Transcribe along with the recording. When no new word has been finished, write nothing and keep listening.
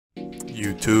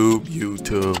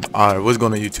YouTube. Alright, what's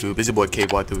going on YouTube? It's your boy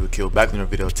K-Boy through the kill back in the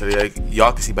video today.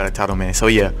 Y'all can see by the title, man. So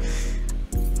yeah,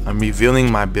 I'm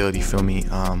revealing my build, you feel me?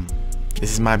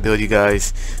 This is my build, you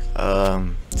guys.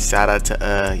 Shout out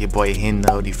to your boy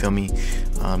Hindo, you feel me?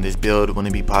 This build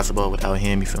wouldn't be possible without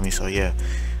him, you feel me? So yeah.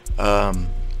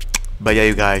 But yeah,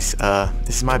 you guys,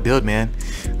 this is my build, man.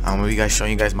 I'm gonna be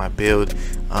showing you guys my build.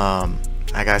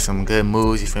 I got some good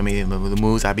moves, you feel me? The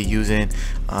moves I be using.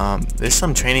 There's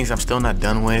some trainings I'm still not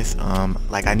done with.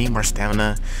 Like I need more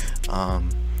stamina. I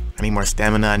need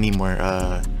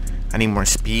more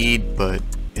speed, but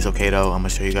it's okay though. I'm gonna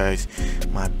show you guys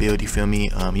my build, you feel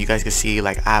me? You guys can see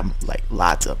like I'm like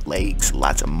lots of legs,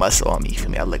 lots of muscle on me, you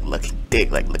feel me? I look lucky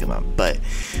dick, like look at my butt.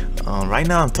 Right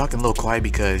now I'm talking a little quiet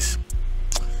because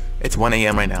it's 1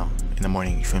 AM right now in the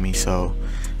morning, you feel me? So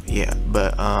yeah,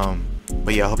 but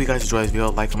yeah, I hope you guys enjoy this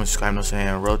video. Like, comment, subscribe, no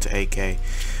saying, road to 8K.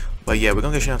 But yeah, we're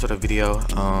gonna get straight into the video.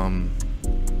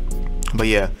 But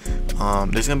yeah,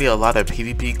 there's gonna be a lot of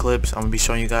PvP clips I'm gonna be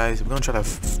showing you guys. We're gonna try to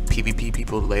PvP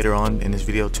people later on in this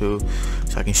video too,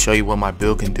 so I can show you what my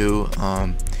build can do,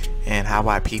 and how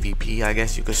I PvP, I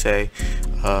guess you could say.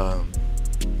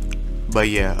 But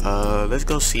yeah, let's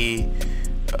go see.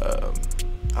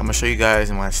 I'm gonna show you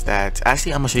guys my stats.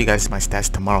 Actually, I'm gonna show you guys my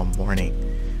stats tomorrow morning.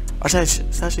 Or should I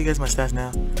show you guys my stats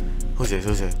now? Who's this?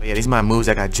 But yeah, these are my moves.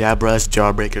 I got Jab Rush,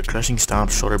 Jawbreaker, Crushing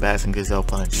Stomp, Shoulder Bash, and Gazelle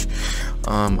Punch.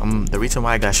 The reason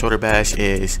why I got Shoulder Bash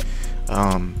is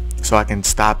so I can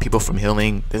stop people from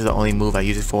healing. This is the only move I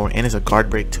use it for, and it's a guard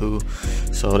break too.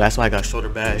 So that's why I got Shoulder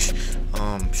Bash.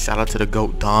 Shout out to the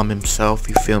GOAT Dom himself.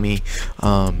 You feel me?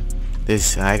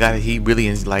 He really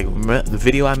is like the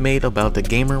video I made about the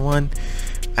gamer one.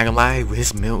 I can lie,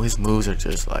 his moves are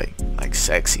just like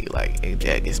sexy, like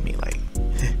that gets me like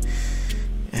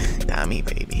dummy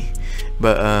baby.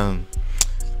 But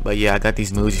yeah, I got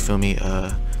these moves, you feel me?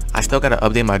 I still gotta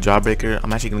update my Jawbreaker.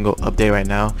 I'm actually gonna go update right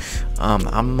now.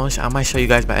 I might show you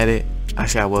guys my edit.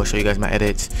 Actually, I will show you guys my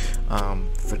edits.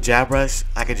 For Jab Rush,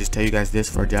 I could just tell you guys this.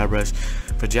 For Jab Rush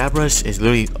is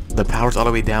literally the power's all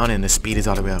the way down and the speed is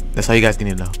all the way up. That's all you guys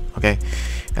need to know, okay?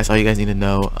 That's all you guys need to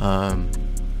know.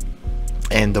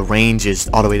 And the range is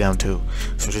all the way down too.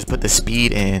 So just put the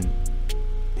speed and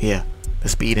yeah, the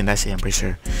speed, and that's it. I'm pretty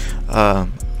sure.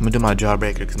 I'm gonna do my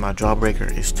Jawbreaker because my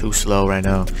Jawbreaker is too slow right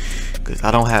now. Because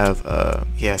I don't have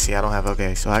yeah, see, I don't have.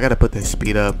 Okay, so I gotta put the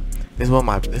speed up. This is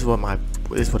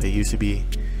what it used to be.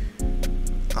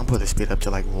 I'm put the speed up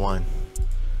to like 1. I'm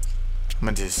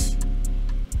gonna just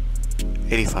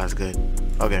 85 is good.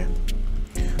 Okay.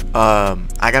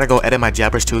 I gotta go edit my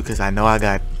Jab Rush too because I know I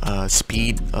got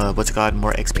speed,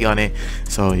 more XP on it.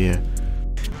 So yeah.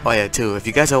 Oh yeah, too. If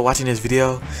you guys are watching this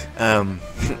video,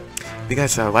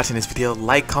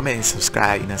 like, comment, and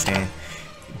subscribe. You know what I'm saying?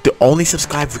 Only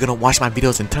subscribe if you're gonna watch my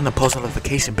videos and turn the post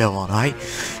notification bell on. Alright?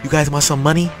 You guys want some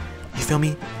money? You feel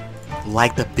me?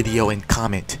 Like the video and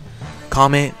comment.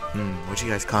 Comment. What you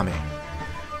guys comment?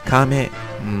 Comment.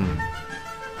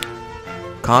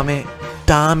 Comment.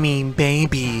 Dami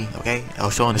baby, okay? I'll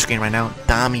show on the screen right now.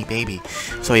 Dami baby.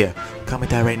 So yeah, comment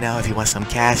that right now if you want some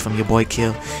cash from your boy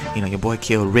Kill. You know, your boy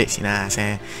Kill rich, you know what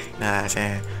I'm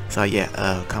saying? So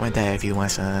yeah, comment that if you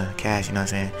want some cash, you know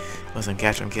what I'm saying? Want some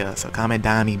cash from Kill. So comment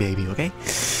Dami baby, okay?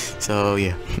 So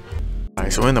yeah.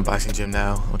 Alright, so we're in the boxing gym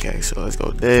now. Okay, so let's go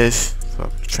with this. So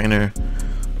trainer.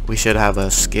 We should have a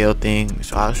scale thing.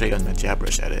 So I'll show you guys my Jab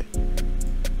Rush edit.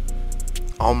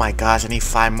 Oh my gosh, I need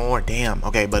 5 more. Damn.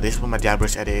 Okay, but this is what my Jab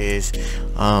Rush edit is.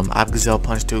 I have Gazelle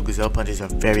Punch too. Gazelle Punch is a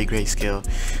very great skill.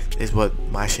 This is what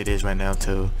my shit is right now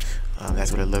too.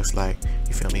 That's what it looks like.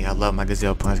 You feel me? I love my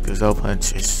Gazelle Punch. Gazelle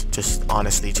Punch is just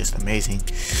honestly just amazing.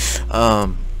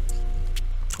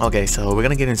 Okay, so we're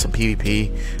gonna get in some PvP.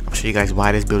 I'm gonna show you guys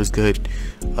why this build is good.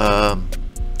 I'm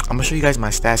gonna show you guys my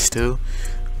stats too.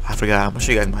 I forgot. I'm gonna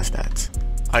show you guys my stats.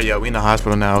 Alright, yeah, we in the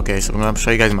hospital now. Okay, so I'm gonna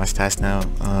show you guys my stats now.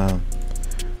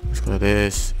 Let's go to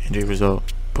this injury result.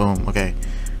 Boom. Okay,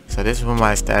 so this is what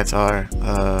my stats are.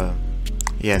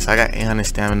 Yeah, so I got 800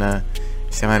 stamina,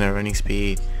 700 running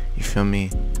speed. You feel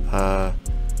me?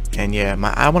 And yeah,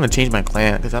 I want to change my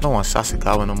clan because I don't want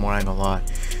Sasagawa no more. I ain't gonna lie.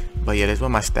 But yeah, this is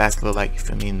what my stats look like. You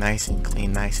feel me? Nice and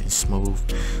clean, nice and smooth.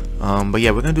 But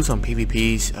yeah, we're gonna do some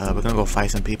PvPs. We're gonna go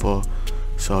fight some people.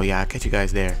 So yeah, I'll catch you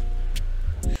guys there.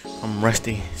 I'm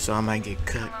rusty, so I might get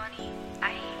cut.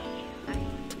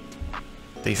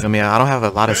 You feel me? I don't have a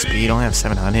lot of speed. I only have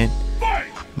 700.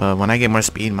 But when I get more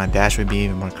speed, my dash would be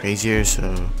even more crazier.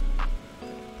 So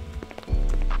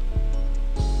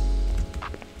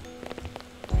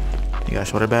you got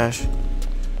Shoulder Bash.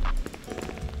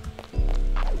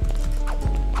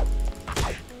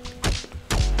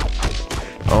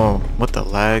 Oh, what the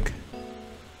lag?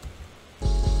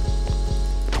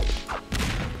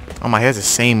 Oh my, he has the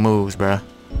same moves, bruh.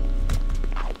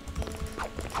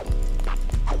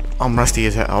 I'm rusty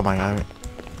as hell. Oh my god.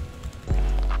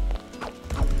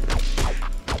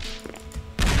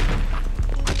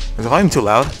 Is the volume too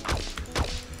loud?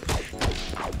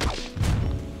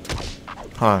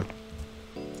 Hold on.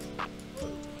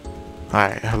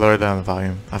 Alright, I lowered down the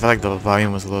volume. I feel like the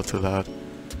volume was a little too loud.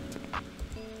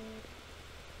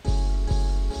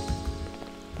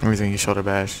 Everything you shoulder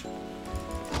bash.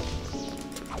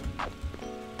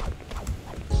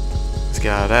 Let's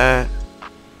get out of that.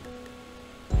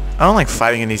 I don't like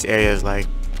fighting in these areas, like.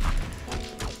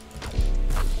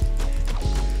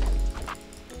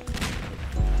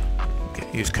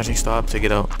 Okay, use crouching stop to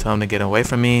get out, tell him to get away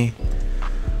from me.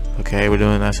 Okay, we're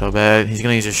doing that so bad. He's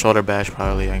gonna use his shoulder bash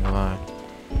probably, I ain't gonna lie.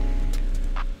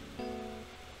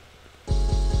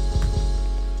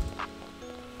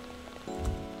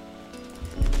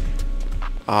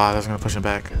 Ah, that's gonna push him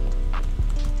back.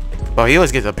 Oh, he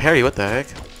always gets a parry, what the heck?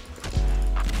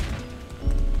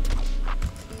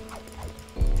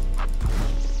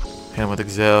 Hit him with the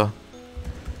gazelle.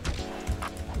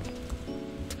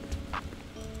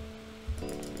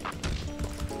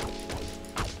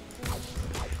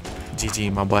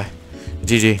 GG, my boy.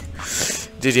 GG.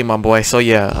 GG, my boy. So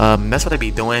yeah, that's what I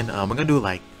be doing. We're gonna do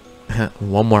like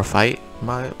one more fight,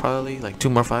 probably like 2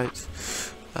 more fights.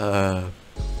 We're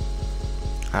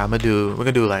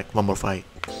gonna do like one more fight.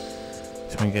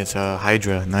 So we get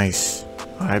Hydra. Nice.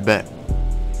 Alright, bet.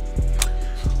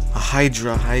 A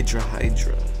Hydra.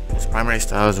 His primary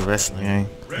style is wrestling, eh?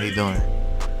 What are you doing?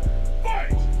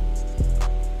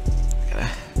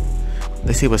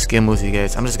 Let's see what skill moves he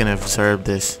gets. I'm just gonna observe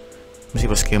this. Let's see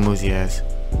what skill moves he has.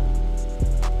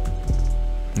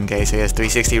 Okay, so he has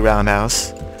 360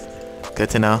 roundhouse. Good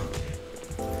to know.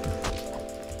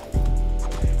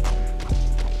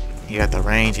 He got the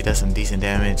range. He does some decent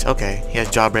damage. Okay, he has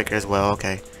Jawbreaker as well.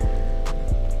 Okay.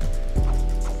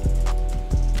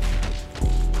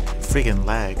 Freaking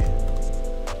lag.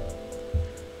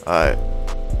 Alright.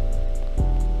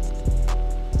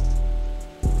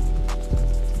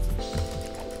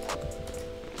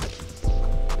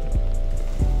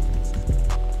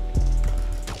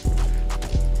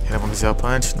 Hit him with a Gazelle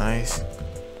Punch. Nice.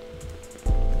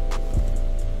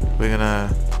 We're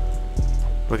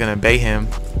gonna bait him.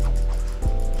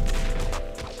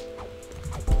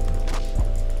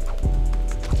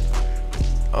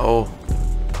 Oh.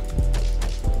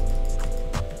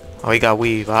 Oh, he got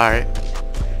weave. Alright.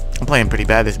 I'm playing pretty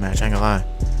bad this match, I ain't gonna lie.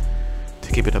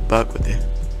 To keep it a buck with it.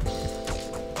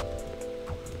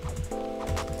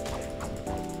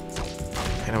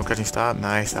 Hit him with crouching stop.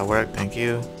 Nice, that worked. Thank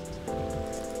you.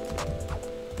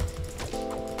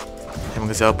 Hit him with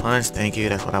Gazelle Punch. Thank you.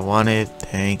 That's what I wanted.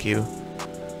 Thank you.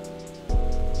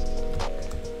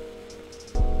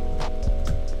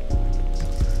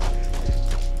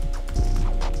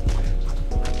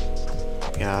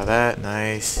 Got that.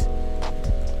 Nice.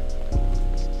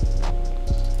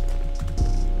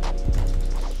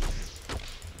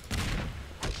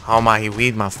 Oh my, he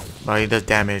weaved my. Bro, he does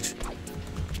damage.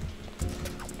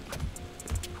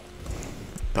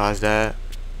 Dodge that.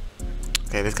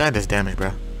 Okay, this guy does damage,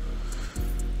 bro.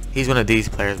 He's one of these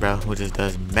players, bro, who just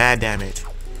does mad damage.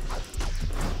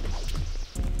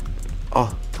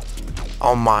 Oh.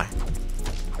 Oh my.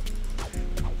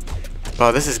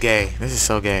 Bro, this is gay. This is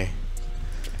so gay.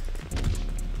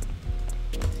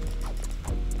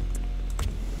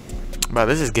 Bro,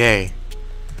 this is gay.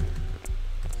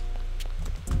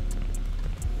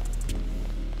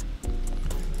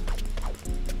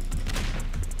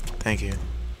 Thank you.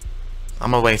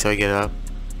 I'm gonna wait until you get up.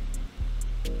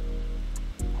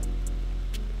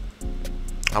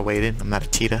 I waited. I'm not a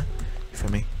cheetah. You feel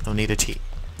me? Don't need to cheat.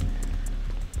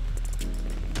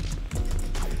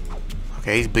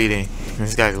 Okay, he's bleeding.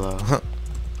 This guy's low.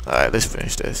 Alright, let's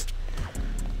finish this.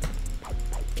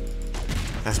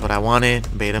 That's what I wanted.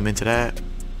 Bait him into that.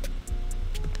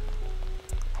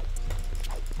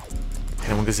 Hit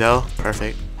him with Gazelle.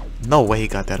 Perfect. No way he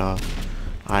got that off.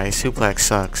 Alright, suplex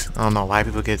sucks. I don't know why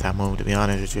people get that move, to be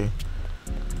honest with you.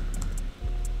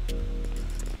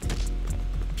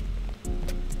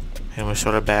 Hit him with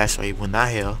shoulder bash so he will not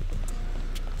heal.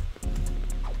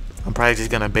 I'm probably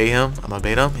just gonna bait him. I'm gonna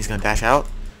bait him. He's gonna dash out.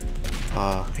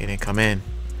 Oh, he didn't come in.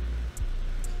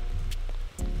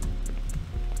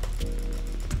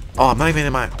 Oh, I'm not even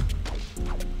in my...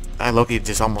 That Loki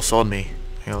just almost sold me. I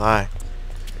ain't gonna lie.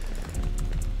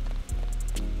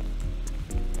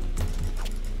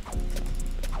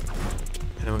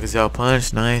 Hit him with Gazelle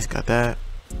Punch. Nice, got that.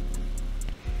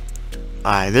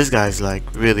 Alright, this guy's like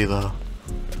really low.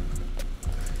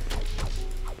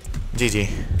 GG.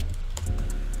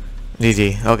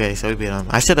 GG. Okay, so we beat him.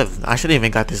 I should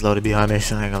even got this low, to be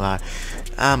honest. I'm not gonna lie.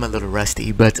 I'm a little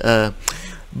rusty, but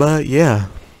yeah.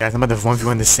 Guys, I'm about to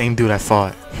 1v1 the same dude I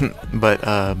fought.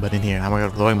 but in here, I'm gonna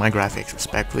lower my graphics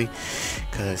respectfully,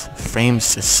 cause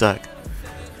frames just suck.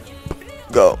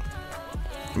 Go.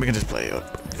 We can just play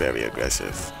very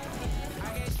aggressive.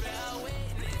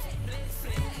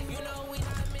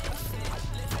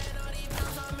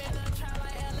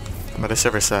 But the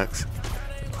server sucks.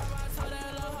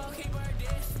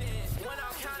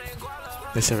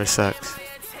 This server sucks.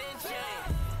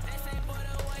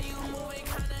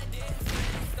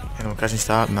 And I'm catching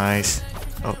stop. Nice.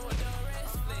 Oh.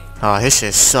 Oh, his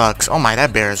shit sucks. Oh my,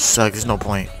 that bear sucks. There's no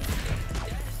point.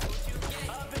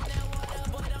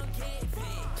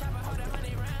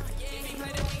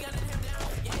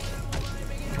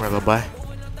 Come on, little boy.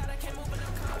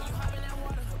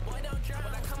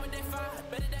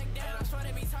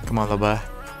 Come on, little boy.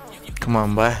 Come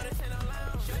on, boy.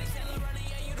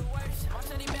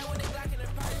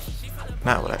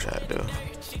 Not what I tried to do.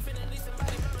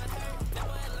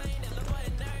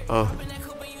 Oh.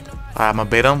 Alright, I'm gonna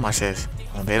bait him. Watch this.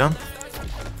 I'm gonna bait him.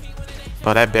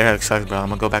 Bro, that bear hug sucks, bro. I'm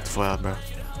gonna go back to full health, bro.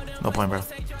 No point, bro.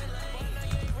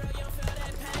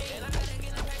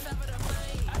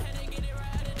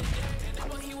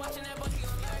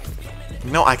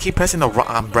 No, I keep pressing the wrong.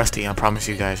 I'm rusty. I promise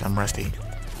you guys, I'm rusty.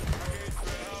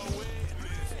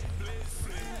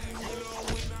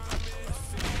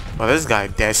 Bro, this guy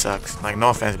dead sucks. Like, no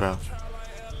offense, bro.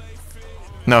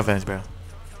 No offense, bro.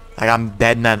 Like, I'm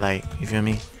dead not like, you feel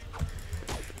me?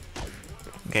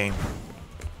 Game.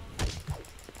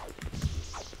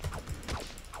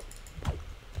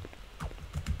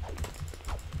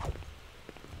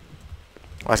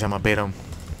 Watch, I'm gonna bait him.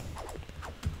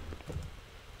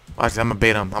 Watch, I'm gonna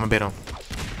bait him. I'm gonna bait him.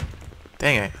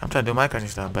 Dang it. I'm trying to do my crushing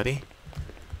stuff, buddy.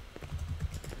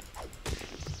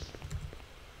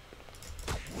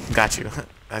 Got you.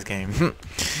 That's game.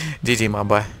 GG, my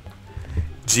boy.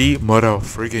 G motto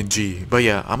freaking G. But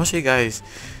yeah, I'm gonna show you guys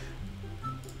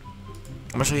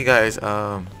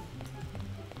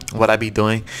what I be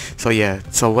doing. So yeah,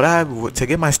 so to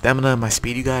get my stamina and my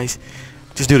speed, you guys,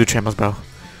 just do the treadmills, bro.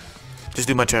 Just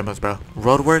do my treadmills, bro.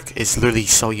 Road work is literally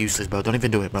so useless, bro. Don't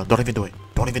even do it, bro. Don't even do it.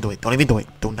 Don't even do it. Don't even do it.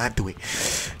 Do not do it.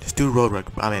 Just do road work.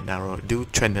 I mean, not road. Do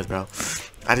treadmills, bro.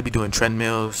 I just be doing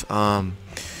treadmills.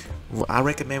 I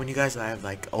recommend when you guys have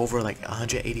like over like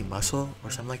 180 muscle or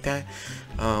something like that.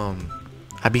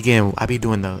 I be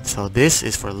doing those. So this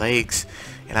is for legs,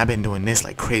 and I've been doing this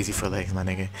like crazy for legs, my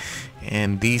nigga.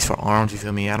 And these for arms. You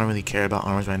feel me? I don't really care about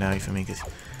arms right now. You feel me?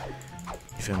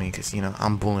 Cause you know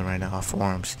I'm bulling right now off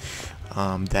arms.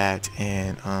 That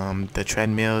and the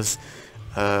treadmills.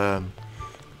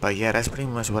 But yeah, that's pretty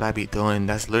much what I be doing.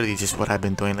 That's literally just what I've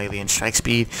been doing lately. And strike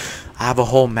speed, I have a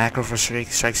whole macro for strike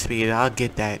speed. I'll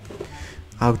get that.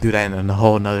 I'll do that in a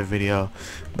whole nother video.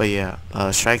 But yeah,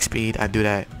 strike speed, I do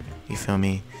that. You feel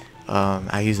me?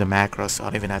 I use a macro, so I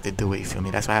don't even have to do it. You feel me?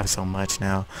 That's why I have so much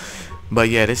now. But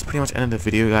yeah, this is pretty much the end of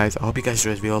the video, guys. I hope you guys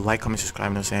enjoyed this video. Like, comment,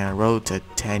 subscribe. You know what I'm saying? Road to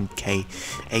 10K,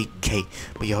 8K.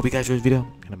 But yeah, I hope you guys enjoyed this video.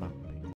 And I'm out.